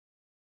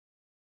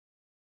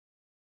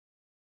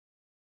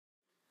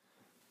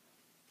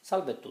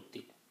Salve a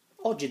tutti!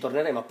 Oggi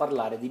torneremo a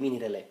parlare di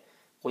minirelè,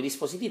 quei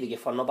dispositivi che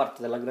fanno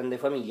parte della grande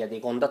famiglia dei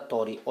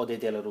condattori o dei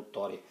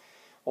teleruttori,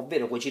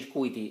 ovvero quei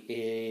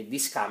circuiti di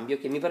scambio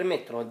che mi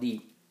permettono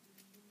di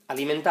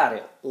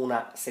alimentare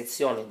una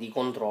sezione di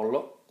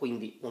controllo,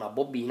 quindi una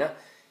bobina,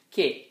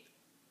 che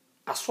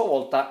a sua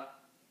volta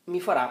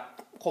mi farà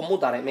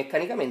commutare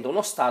meccanicamente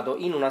uno stato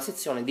in una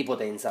sezione di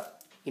potenza.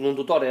 In un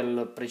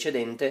tutorial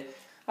precedente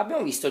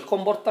abbiamo visto il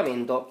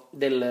comportamento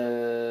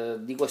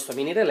di questo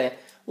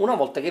minirelè una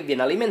volta che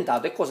viene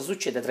alimentato e cosa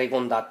succede tra i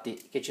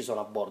contatti che ci sono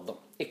a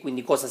bordo e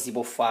quindi cosa si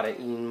può fare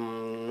in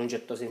un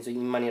certo senso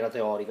in maniera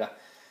teorica.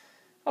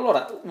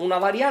 Allora, una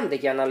variante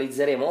che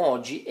analizzeremo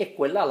oggi è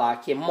quella là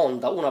che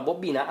monta una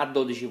bobina a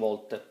 12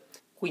 volt.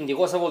 Quindi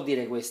cosa vuol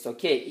dire questo?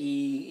 Che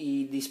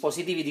i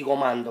dispositivi di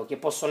comando, che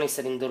possono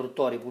essere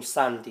interruttori,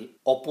 pulsanti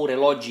oppure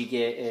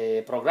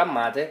logiche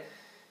programmate,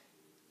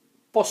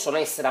 possono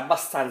essere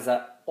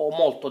abbastanza o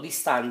molto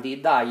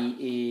distanti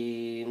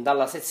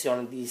dalla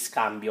sezione di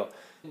scambio.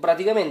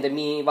 Praticamente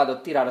mi vado a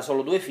tirare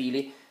solo due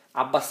fili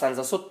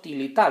abbastanza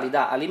sottili, tali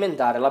da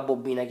alimentare la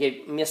bobina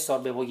che mi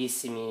assorbe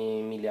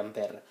pochissimi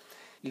milliampere.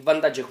 Il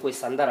vantaggio è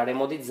questo, andare a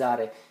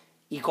remotizzare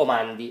i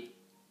comandi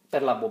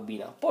per la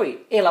bobina.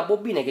 Poi è la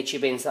bobina che ci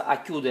pensa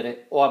a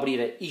chiudere o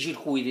aprire i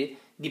circuiti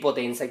di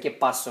potenza che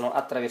passano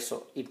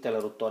attraverso il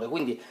teleruttore.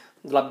 Quindi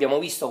l'abbiamo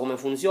visto come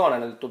funziona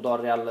nel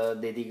tutorial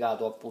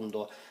dedicato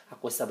appunto a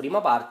questa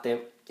prima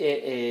parte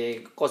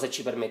e cosa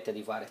ci permette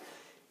di fare.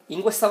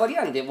 In questa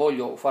variante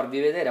voglio farvi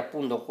vedere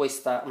appunto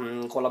questa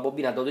con la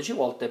bobina a 12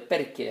 volt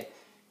perché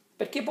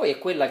poi è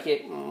quella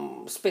che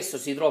spesso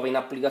si trova in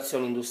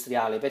applicazioni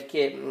industriali,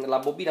 perché la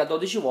bobina a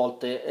 12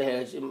 volt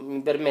mi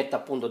permette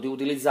appunto di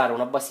utilizzare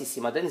una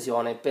bassissima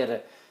tensione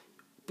per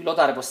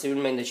pilotare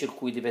possibilmente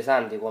circuiti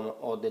pesanti, come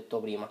ho detto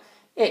prima,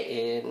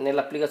 e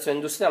nell'applicazione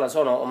industriale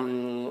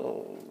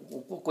sono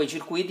quei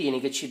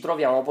circuitini che ci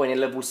troviamo poi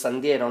nelle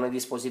pulsantiere o nei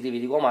dispositivi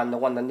di comando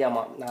quando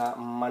andiamo a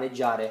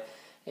maneggiare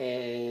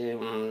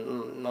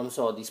non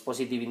so,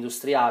 dispositivi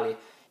industriali.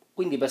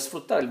 Quindi per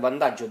sfruttare il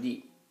vantaggio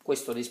di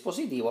questo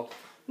dispositivo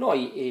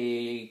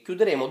noi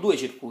chiuderemo due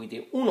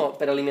circuiti, uno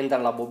per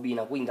alimentare la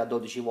bobina, quindi a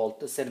 12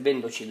 volt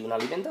servendoci di un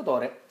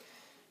alimentatore,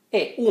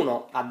 e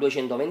uno a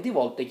 220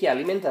 volt che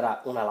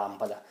alimenterà una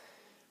lampada.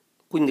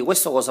 Quindi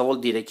questo cosa vuol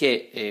dire?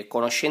 Che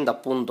conoscendo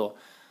appunto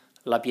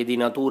la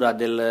piedinatura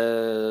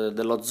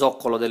dello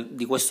zoccolo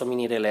di questo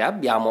minirelè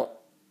abbiamo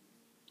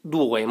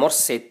due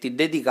morsetti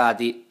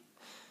dedicati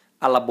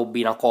alla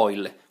bobina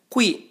coil.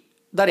 Qui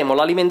daremo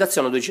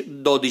l'alimentazione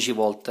 12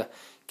 volt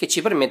che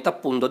ci permette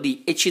appunto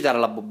di eccitare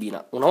la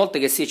bobina. Una volta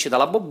che si eccita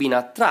la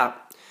bobina,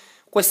 tra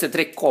queste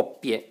tre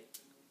coppie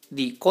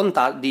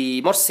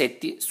di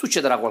morsetti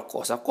succederà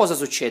qualcosa. Cosa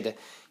succede?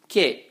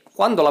 Che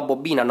quando la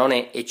bobina non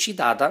è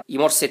eccitata, i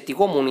morsetti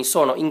comuni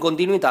sono in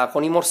continuità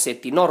con i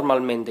morsetti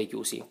normalmente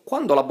chiusi.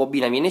 Quando la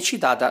bobina viene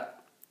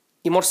eccitata,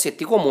 i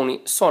morsetti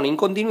comuni sono in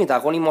continuità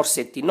con i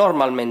morsetti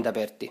normalmente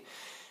aperti.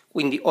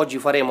 Quindi oggi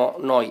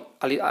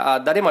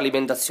daremo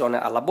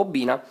alimentazione alla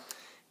bobina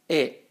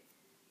e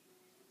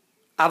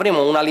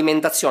avremo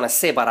un'alimentazione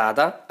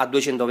separata a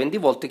 220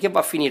 volt che va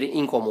a finire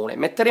in comune.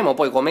 Metteremo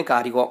poi come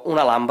carico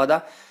una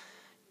lampada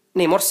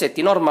nei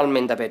morsetti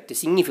normalmente aperti.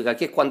 Significa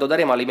che quando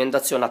daremo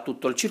alimentazione a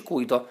tutto il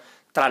circuito,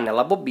 tranne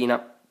alla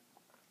bobina,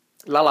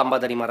 la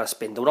lampada rimarrà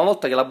spenta. Una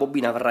volta che la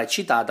bobina verrà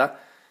eccitata,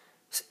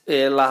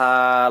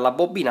 la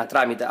bobina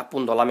tramite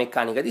appunto la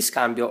meccanica di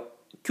scambio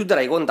chiuderà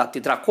i contatti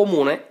tra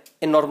comune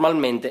e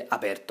normalmente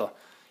aperto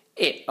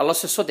e allo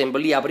stesso tempo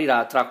li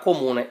aprirà tra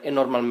comune e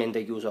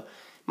normalmente chiuso.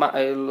 Ma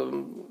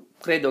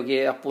credo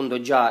che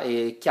appunto già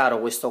è chiaro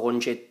questo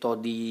concetto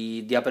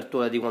di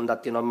apertura di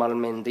contatti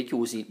normalmente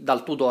chiusi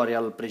dal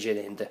tutorial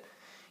precedente,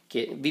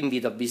 che vi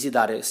invito a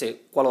visitare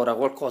se qualora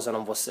qualcosa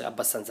non fosse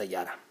abbastanza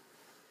chiara.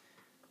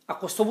 A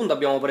questo punto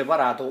abbiamo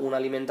preparato un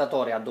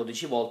alimentatore a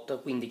 12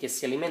 volt, quindi che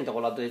si alimenta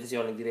con la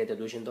tensione di rete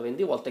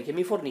 220 volt e che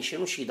mi fornisce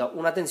in uscita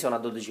una tensione a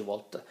 12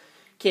 volt,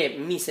 che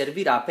mi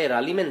servirà per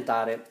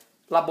alimentare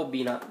la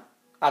bobina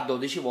a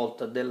 12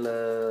 volt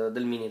del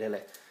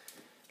minirelè.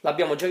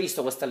 L'abbiamo già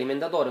visto questo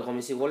alimentatore,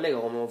 come si collega,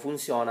 come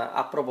funziona,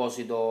 a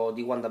proposito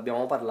di quando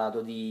abbiamo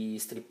parlato di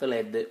strip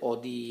LED o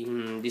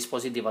di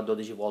dispositivo a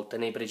 12 volt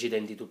nei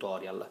precedenti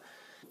tutorial.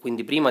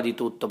 Quindi prima di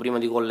tutto, prima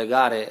di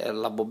collegare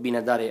la bobina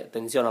e dare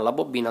tensione alla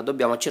bobina,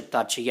 dobbiamo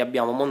accertarci che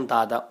abbiamo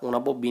montata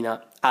una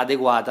bobina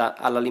adeguata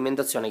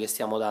all'alimentazione che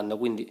stiamo dando,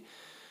 quindi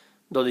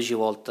 12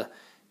 volt.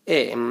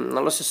 E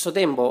allo stesso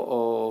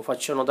tempo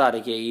faccio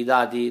notare che i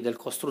dati del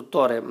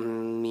costruttore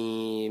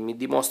mi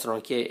dimostrano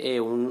che è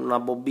una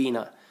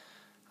bobina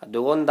a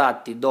due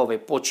contatti dove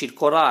può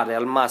circolare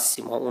al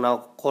massimo una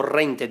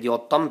corrente di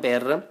 8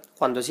 A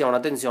quando si ha una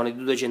tensione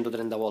di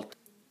 230 volt.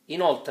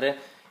 Inoltre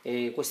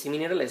questi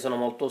minirelè sono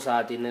molto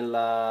usati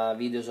nella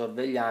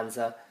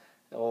videosorveglianza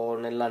o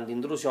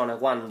nell'antintrusione,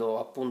 quando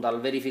appunto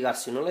al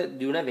verificarsi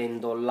di un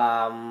evento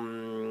la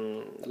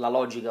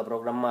logica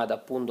programmata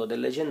appunto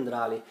delle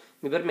centrali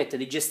mi permette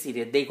di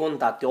gestire dei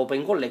contatti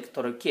open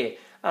collector che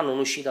hanno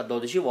un'uscita a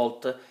 12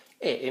 volt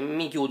e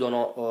mi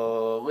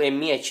chiudono e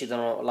mi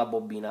eccitano la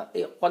bobina.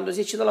 E quando si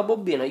eccita la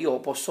bobina io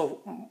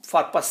posso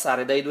far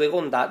passare dai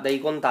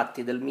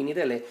contatti del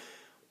minirelè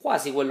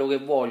quasi quello che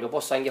voglio.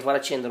 Posso anche far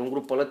accendere un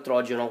gruppo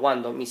elettrogeno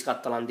quando mi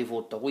scatta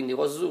l'antifurto. Quindi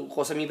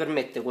cosa mi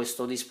permette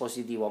questo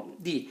dispositivo?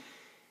 Di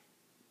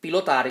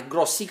pilotare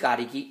grossi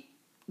carichi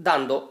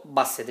dando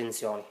basse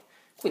tensioni.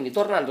 Quindi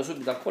tornando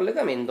subito al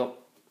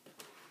collegamento,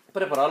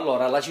 preparo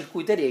allora la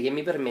circuiteria che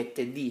mi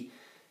permette di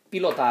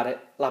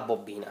pilotare la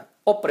bobina.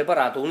 Ho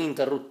preparato un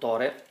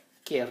interruttore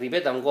che,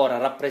 ripeto ancora,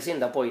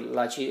 rappresenta poi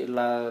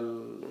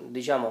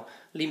diciamo,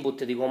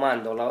 l'input di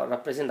comando,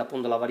 rappresenta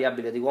appunto la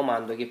variabile di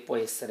comando, che può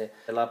essere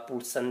la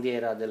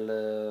pulsantiera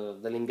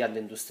dell'impianto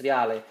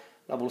industriale,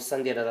 la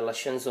pulsantiera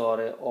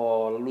dell'ascensore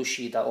o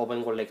l'uscita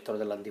open collector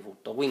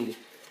dell'antifurto. Quindi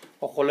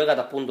ho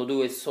collegato appunto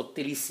due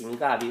sottilissimi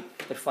cavi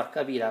per far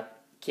capire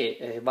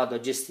che vado a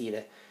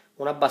gestire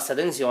una bassa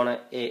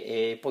tensione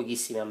e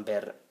pochissimi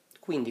ampere.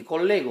 Quindi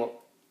collego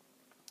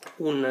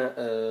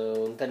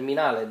un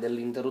terminale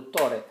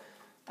dell'interruttore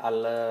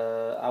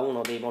a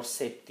uno dei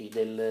morsetti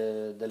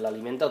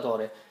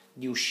dell'alimentatore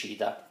di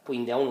uscita,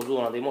 quindi a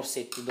uno dei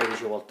morsetti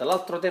 12 volt.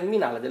 L'altro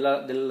terminale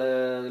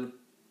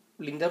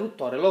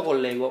dell'interruttore lo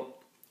collego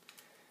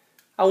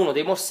a uno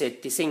dei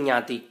morsetti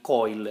segnati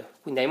coil,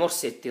 quindi ai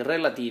morsetti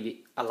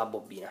relativi alla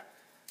bobina.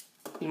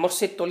 Il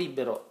morsetto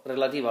libero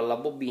relativo alla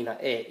bobina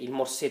e il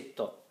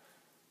morsetto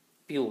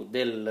più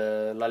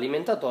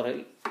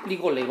dell'alimentatore li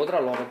collego tra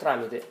loro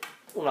tramite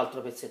un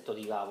altro pezzetto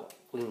di cavo.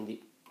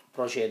 Quindi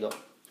procedo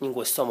in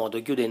questo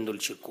modo chiudendo il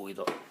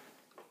circuito.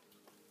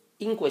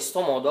 In questo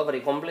modo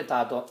avrei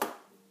completato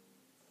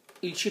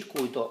il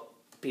circuito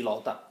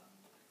pilota,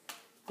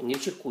 quindi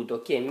il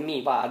circuito che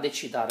mi va ad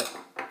eccitare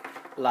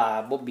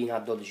la bobina a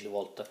 12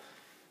 volt.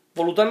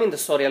 Volutamente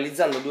sto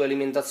realizzando due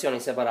alimentazioni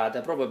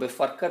separate proprio per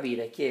far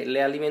capire che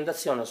le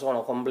alimentazioni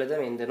sono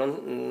completamente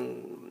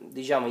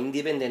diciamo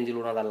indipendenti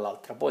l'una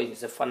dall'altra. Poi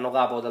se fanno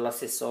capo dello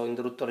stesso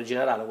interruttore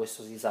generale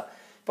questo si sa,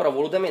 però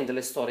volutamente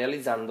le sto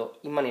realizzando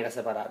in maniera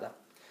separata.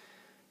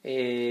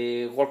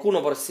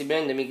 Qualcuno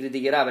possibilmente mi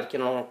criticherà perché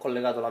non ho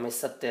collegato la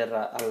messa a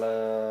terra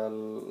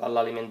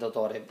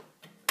all'alimentatore,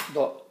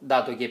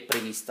 dato che è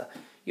prevista.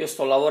 Io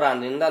sto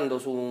lavorando intanto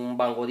su un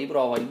banco di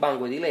prova, il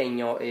banco è di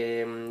legno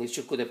e il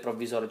circuito è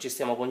provvisorio, ci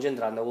stiamo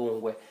concentrando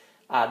comunque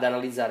ad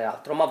analizzare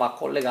altro, ma va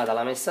collegata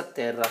la messa a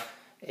terra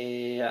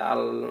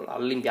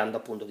all'impianto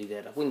appunto di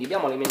terra. Quindi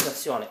diamo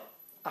alimentazione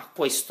a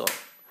questo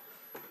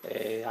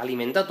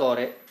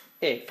alimentatore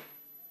e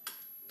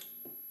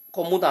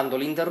commutando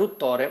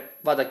l'interruttore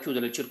vado a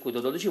chiudere il circuito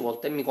 12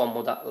 volt e mi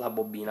commuta la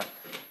bobina.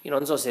 Io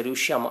non so se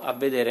riusciamo a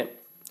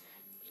vedere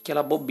che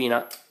la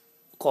bobina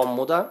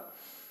commuta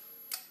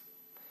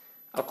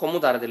al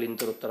commutare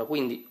dell'interruttore,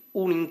 quindi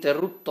un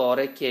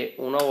interruttore che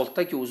una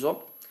volta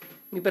chiuso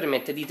mi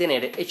permette di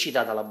tenere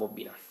eccitata la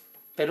bobina.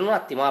 Per un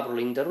attimo apro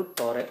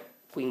l'interruttore,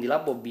 quindi la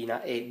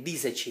bobina è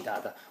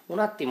diseccitata. Un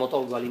attimo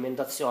tolgo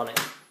alimentazione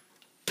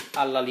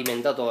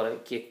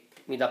all'alimentatore che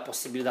mi dà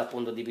possibilità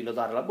appunto di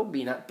pilotare la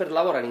bobina per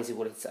lavorare in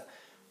sicurezza.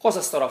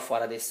 Cosa starò a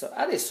fare adesso?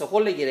 Adesso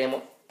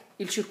collegheremo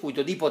il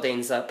circuito di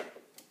potenza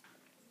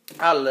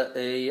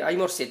ai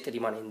morsetti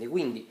rimanenti,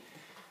 quindi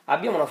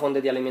abbiamo una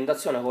fonte di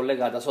alimentazione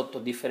collegata sotto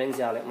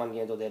differenziale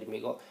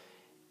magnetotermico,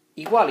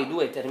 i quali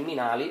due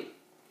terminali,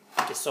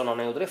 che sono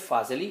neutro e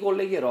fase, li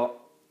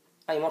collegherò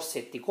ai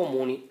morsetti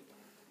comuni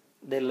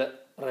del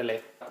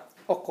relè.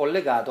 Ho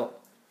collegato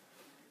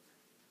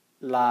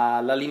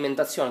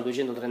l'alimentazione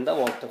 230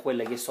 volt,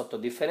 quella che è sotto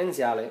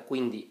differenziale,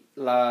 quindi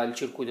il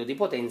circuito di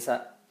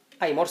potenza,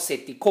 ai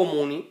morsetti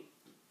comuni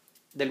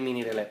del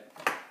minirelè.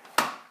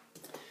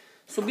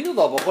 Subito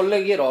dopo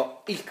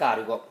collegherò il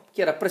carico,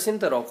 che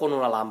rappresenterò con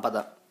una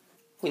lampada,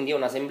 quindi è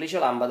una semplice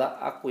lampada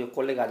a cui ho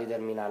collegato i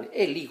terminali,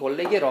 e li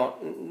collegherò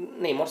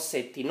nei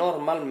morsetti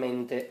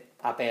normalmente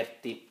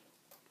aperti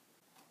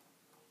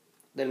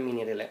del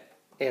minirelè.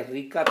 E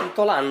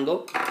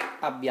ricapitolando,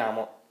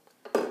 abbiamo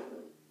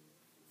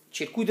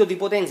circuito di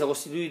potenza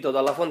costituito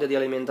dalla fonte di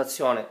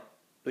alimentazione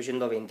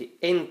 220,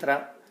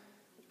 entra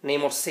nei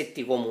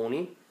morsetti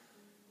comuni,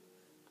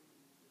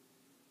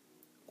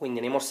 quindi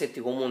nei morsetti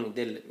comuni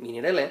del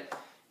minirelè,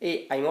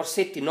 e ai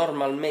morsetti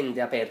normalmente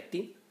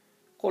aperti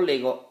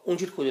collego un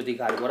circuito di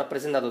carico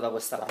rappresentato da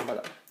questa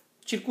lampada.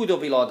 Circuito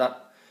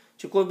pilota.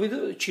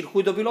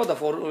 Circuito pilota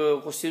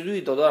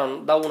costituito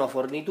da una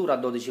fornitura a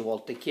 12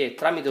 volt che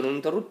tramite un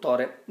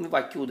interruttore mi va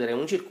a chiudere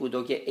un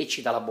circuito che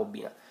eccita la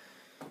bobina.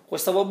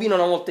 Questa bobina,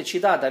 una volta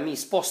eccitata, mi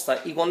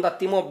sposta i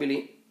contatti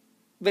mobili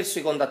verso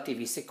i contatti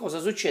fissi. E cosa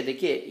succede?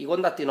 Che i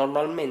contatti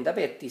normalmente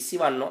aperti si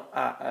vanno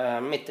a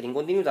mettere in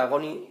continuità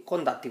con i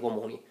contatti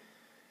comuni.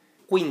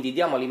 Quindi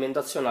diamo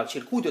alimentazione al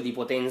circuito di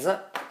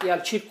potenza e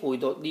al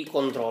circuito di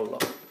controllo.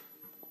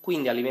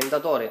 Quindi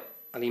alimentatore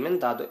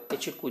alimentato e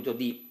circuito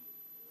di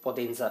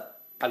potenza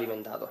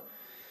alimentato.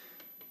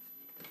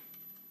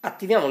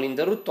 Attiviamo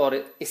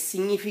l'interruttore e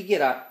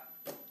significherà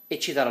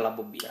eccitare la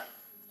bobina.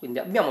 Quindi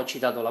abbiamo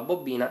eccitato la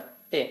bobina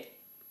e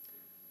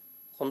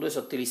con due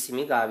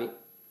sottilissimi cavi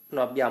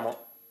noi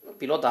abbiamo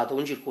pilotato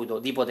un circuito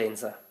di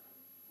potenza.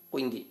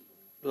 Quindi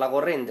la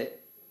corrente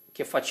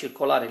che fa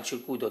circolare il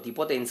circuito di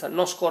potenza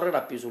non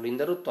scorrerà più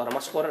sull'interruttore, ma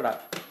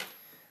scorrerà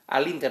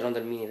all'interno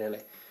del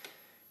minirelè.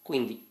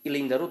 Quindi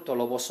l'interruttore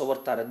lo posso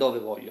portare dove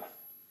voglio.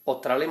 Ho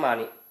tra le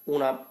mani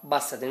una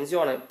bassa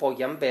tensione,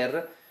 pochi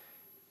ampere,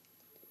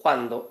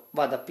 quando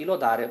vado a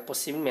pilotare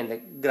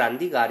possibilmente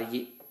grandi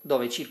carichi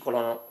dove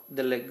circolano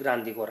delle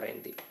grandi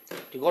correnti.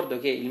 Ricordo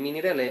che il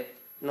minirelè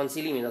non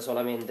si limita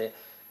solamente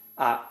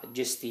a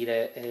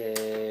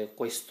gestire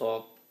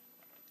questo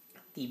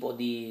tipo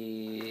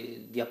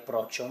di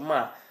approccio,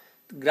 ma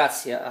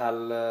grazie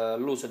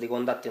all'uso dei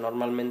contatti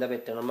normalmente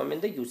aperti e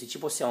normalmente chiusi ci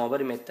possiamo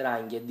permettere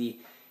anche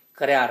di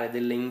creare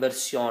delle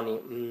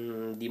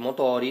inversioni di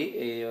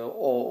motori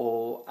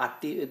o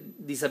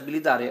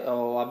disabilitare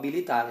o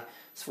abilitare,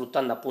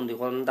 sfruttando appunto i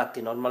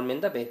contatti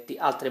normalmente aperti,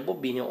 altre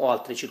bobine o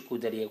altre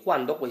circuiterie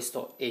quando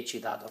questo è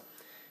eccitato.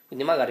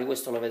 Quindi magari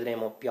questo lo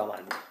vedremo più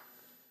avanti.